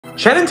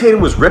Channing Tatum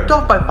was ripped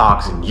off by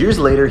Fox, and years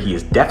later he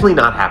is definitely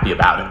not happy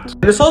about it.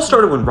 And this all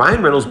started when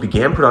Ryan Reynolds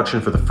began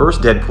production for the first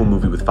Deadpool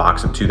movie with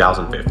Fox in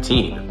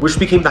 2015, which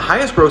became the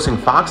highest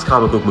grossing Fox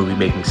comic book movie,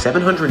 making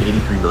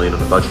 $783 million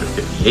on a budget of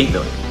 $58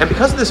 million. And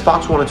because of this,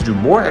 Fox wanted to do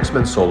more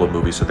X-Men solo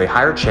movies, so they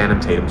hired Channing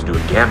Tatum to do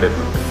a Gambit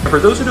movie. And for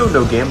those who don't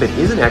know, Gambit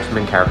is an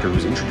X-Men character who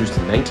was introduced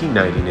in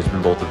 1990 and has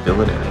been both a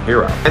villain and a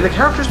hero. And the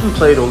character's been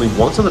played only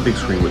once on the big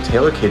screen, with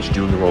Taylor Kitsch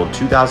doing the role in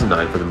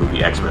 2009 for the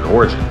movie X-Men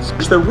Origins.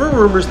 Which there were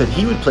rumors that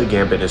he would play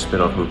Gambit in a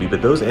spin-off movie,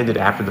 but those ended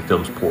after the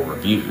film's poor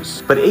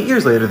reviews. But 8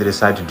 years later, they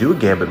decided to do a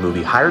Gambit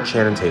movie, hired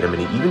Channing Tatum,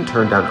 and he even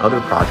turned down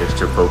other projects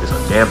to focus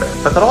on Gambit.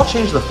 But that all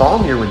changed the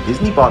following year when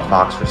Disney bought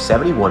Fox for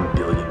 $71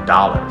 billion.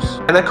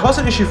 And that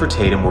caused an issue for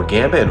Tatum, where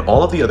Gambit and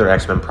all of the other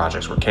X-Men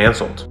projects were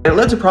cancelled. And it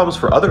led to problems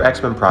for other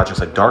X-Men projects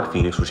like Dark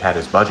Phoenix, which had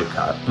his budget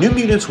cut, New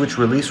Mutants, which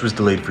release was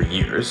delayed for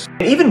years,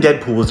 and even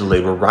Deadpool was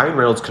delayed, where Ryan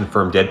Reynolds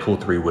confirmed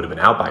Deadpool 3 would have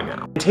been out by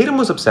now. And Tatum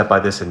was upset by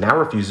this and now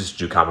refuses to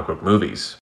do comic book movies.